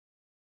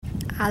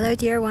Hello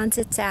dear ones,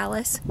 it's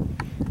Alice.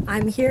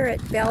 I'm here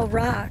at Bell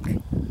Rock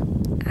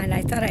and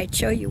I thought I'd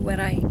show you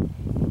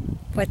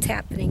what's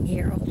happening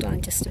here. Hold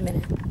on just a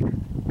minute.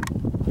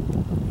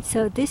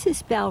 So this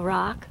is Bell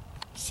Rock.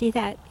 See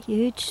that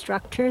huge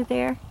structure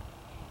there?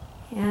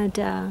 And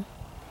then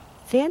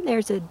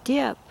there's a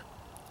dip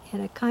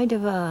and a kind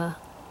of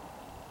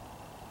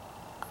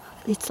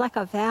it's like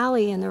a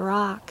valley in the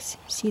rocks.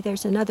 See,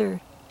 there's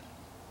another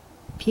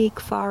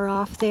peak far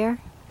off there.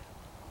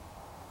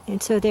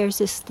 And so there's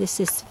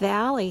this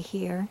valley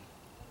here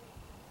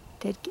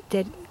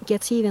that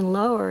gets even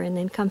lower and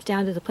then comes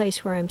down to the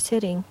place where I'm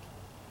sitting.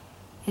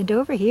 And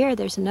over here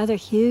there's another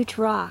huge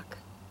rock.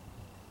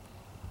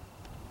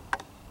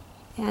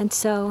 And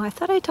so I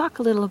thought I'd talk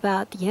a little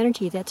about the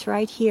energy that's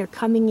right here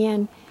coming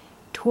in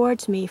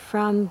towards me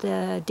from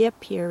the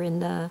dip here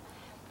in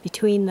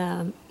between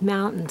the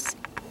mountains.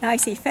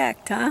 Nice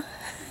effect, huh?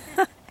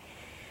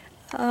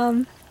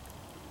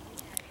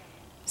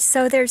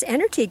 So there's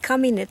energy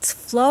coming, it's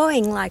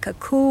flowing like a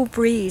cool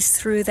breeze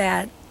through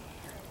that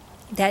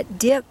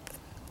dip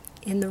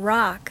in the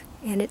rock,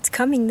 and it's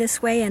coming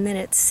this way and then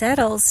it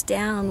settles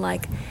down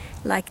like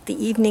the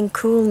evening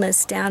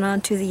coolness down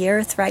onto the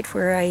earth right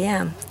where I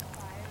am.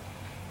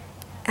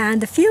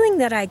 And the feeling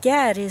that I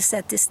get is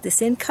that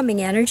this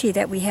incoming energy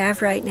that we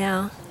have right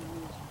now,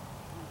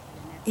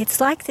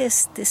 it's like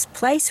this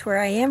place where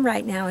I am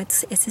right now.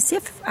 It's as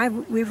if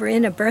we were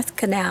in a birth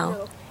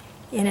canal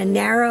in a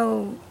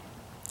narrow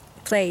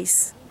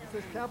place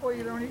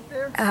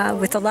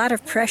with a lot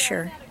of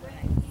pressure.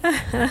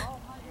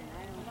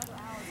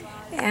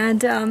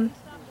 And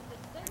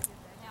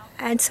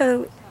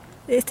so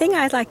the thing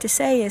I'd like to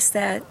say is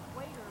that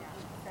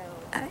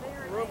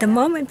the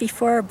moment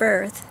before a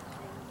birth,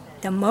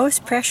 the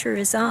most pressure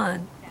is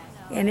on,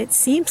 and it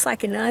seems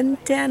like an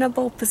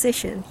untenable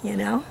position, you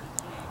know,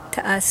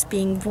 to us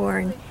being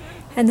born.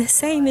 And the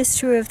same is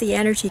true of the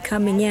energy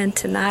coming in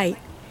tonight,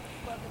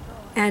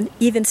 and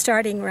even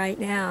starting right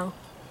now,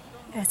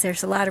 as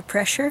there's a lot of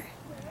pressure,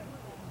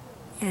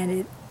 and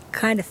it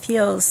kind of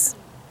feels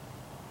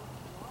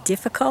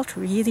difficult,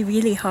 really,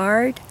 really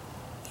hard,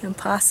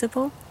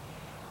 impossible.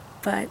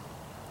 But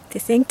the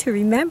thing to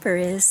remember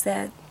is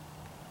that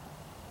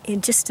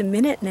in just a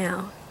minute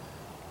now,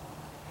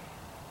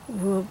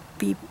 we'll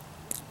be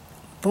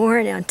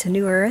born onto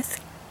new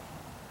earth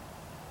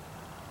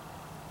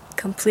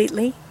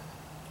completely.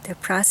 The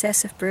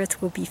process of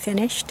birth will be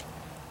finished,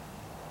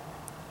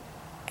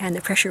 and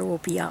the pressure will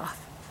be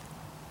off.